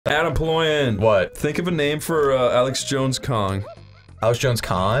Adam Ployan. What? Think of a name for Alex Jones Kong. Alex Jones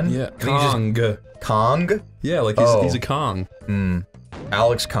Kong? Yeah, Kong. Kong? Yeah, like he's a Kong.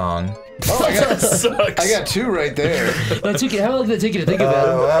 Alex Kong. Oh, I got 2 right there. How long did it take you to think about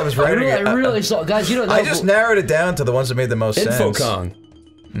it? I was writing it. I really saw, guys. You don't know. I just narrowed it down to the ones that made the most sense. Info Kong.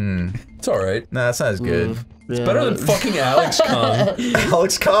 It's alright. Nah, that's not as good. It's better than fucking Alex Kong.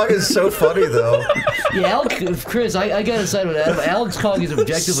 Alex Kong is so funny, though. Yeah, Chris, I gotta side with Adam. Alex Kong is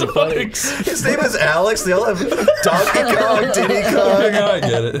objectively funny. His name is Alex. They all have Donkey Kong, Diddy Kong. I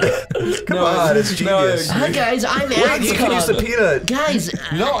get it. Come on, it's genius. Hi guys, I'm Wait, Alex you Kong. can use the peanut. Guys,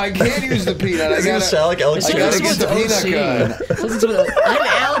 No, I can't use the peanut. Doesn't it sound like Alex I Kong? gotta get the peanut gun. I'm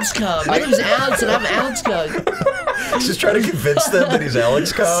Alex Kong. My name's Alex, and I'm Alex Kong. He's just trying to convince them that he's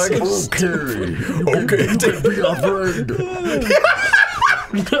Alex Kong. Okay. Be our friend.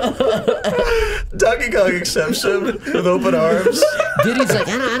 Donkey Kong accepts him with open arms. Diddy's like,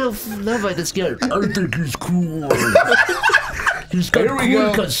 I don't know about this guy. I think he's cool. He's got Here we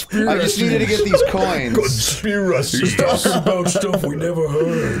go. conspiracy. I just needed to get these coins. Conspiracy. Talking about stuff we never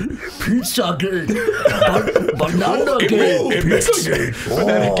heard. Pizza gate. Banana gate. It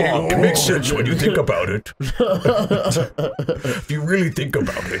makes sense when you think about it. If you really think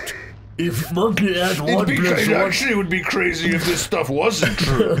about it. If Monkey had one Actually, it would be crazy if this stuff wasn't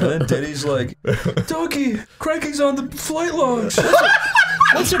true. And then Diddy's like, Donkey, Cranky's on the flight logs.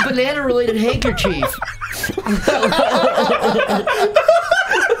 what's a banana-related handkerchief?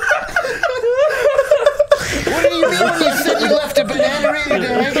 What do you mean when you said you left a banana-related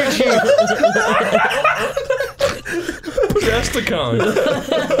handkerchief? Jasticon.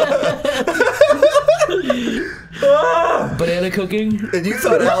 Banana cooking? And you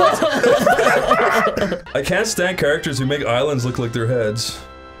thought Alex... I can't stand characters who make islands look like their heads.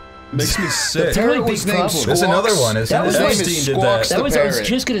 Makes me sick. Very big problem. There's another one, isn't That was there? my- Epstein did that. I was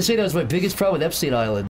just gonna say that was my biggest problem with Epstein Island.